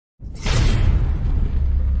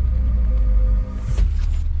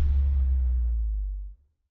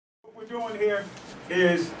doing here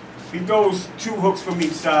is he throws 2 hooks from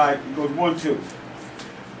each side. He goes 1, 2.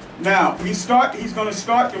 Now, he's going to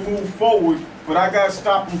start to move forward, but I got to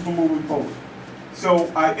stop him from moving forward.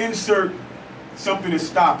 So I insert something to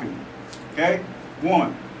stop him. Okay?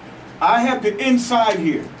 1. I have the inside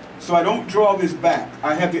here, so I don't draw this back.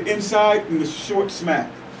 I have the inside and the short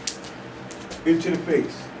smack into the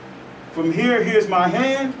face. From here, here's my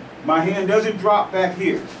hand. My hand doesn't drop back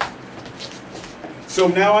here. So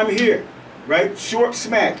now I'm here, right? Short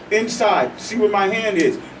smack, inside. See where my hand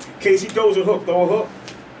is. In case he throws a hook, throw a hook.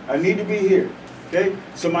 I need to be here, okay?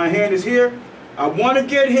 So my hand is here. I want to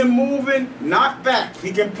get him moving, not back.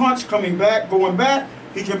 He can punch coming back, going back.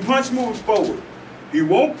 He can punch moving forward. He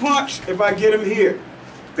won't punch if I get him here.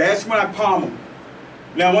 That's when I palm him.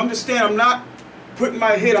 Now understand, I'm not putting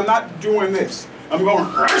my head, I'm not doing this. I'm going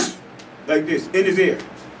like this, in his ear.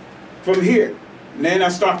 From here. And then I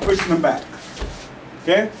start pushing him back.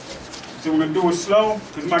 Okay? So we're going to do it slow,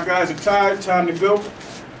 because my guys are tired, time to go.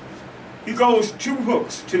 He goes 2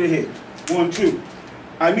 hooks to the head. 1, 2.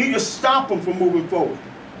 I need to stop him from moving forward.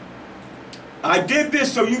 I did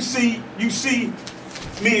this so you see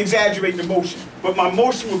me exaggerate the motion. But my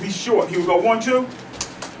motion will be short. He will go 1, 2.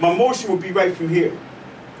 My motion will be right from here.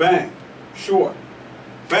 Bang. Short.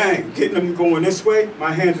 Bang. Getting him going this way.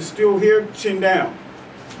 My hands are still here. Chin down.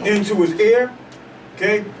 Into his ear.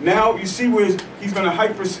 Okay. Now you see where he's going to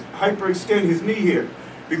hyperextend his knee here.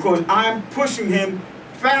 Because I'm pushing him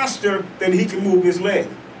faster than he can move his leg.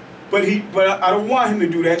 But I don't want him to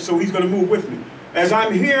do that, so he's going to move with me. As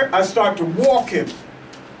I'm here, I start to walk him.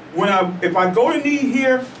 If I go to knee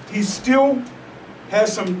here, he still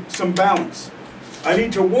has some balance. I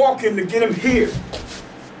need to walk him to get him here.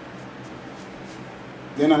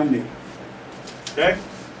 Then I knee. Okay?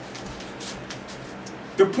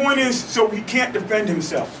 The point is, so he can't defend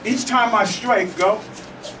himself. Each time I strike, go,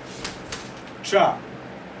 chop.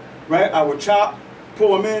 Right? I would chop,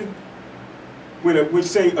 pull him in with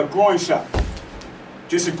say a groin shot.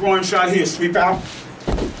 Just a groin shot here, sweep out,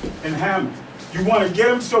 and hammer. You want to get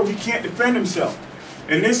him so he can't defend himself.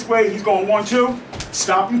 In this way, he's going 1, 2,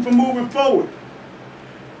 stop him from moving forward.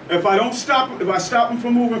 If I stop him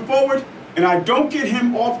from moving forward, and I don't get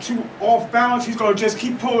him off balance, he's going to just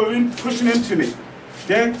keep pushing into me.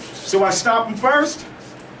 Okay? So I stop him first.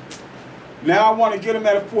 Now I want to get him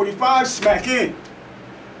at a 45, smack in.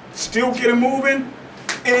 Still get him moving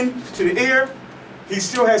into the ear. He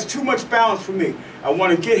still has too much balance for me. I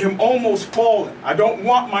want to get him almost falling. I don't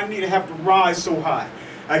want my knee to have to rise so high.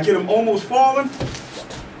 I get him almost falling.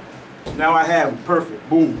 Now I have him. Perfect.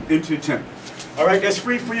 Boom. Into the temple. All right, that's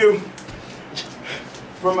free for you.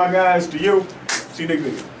 From my guys to you. See you next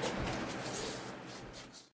video.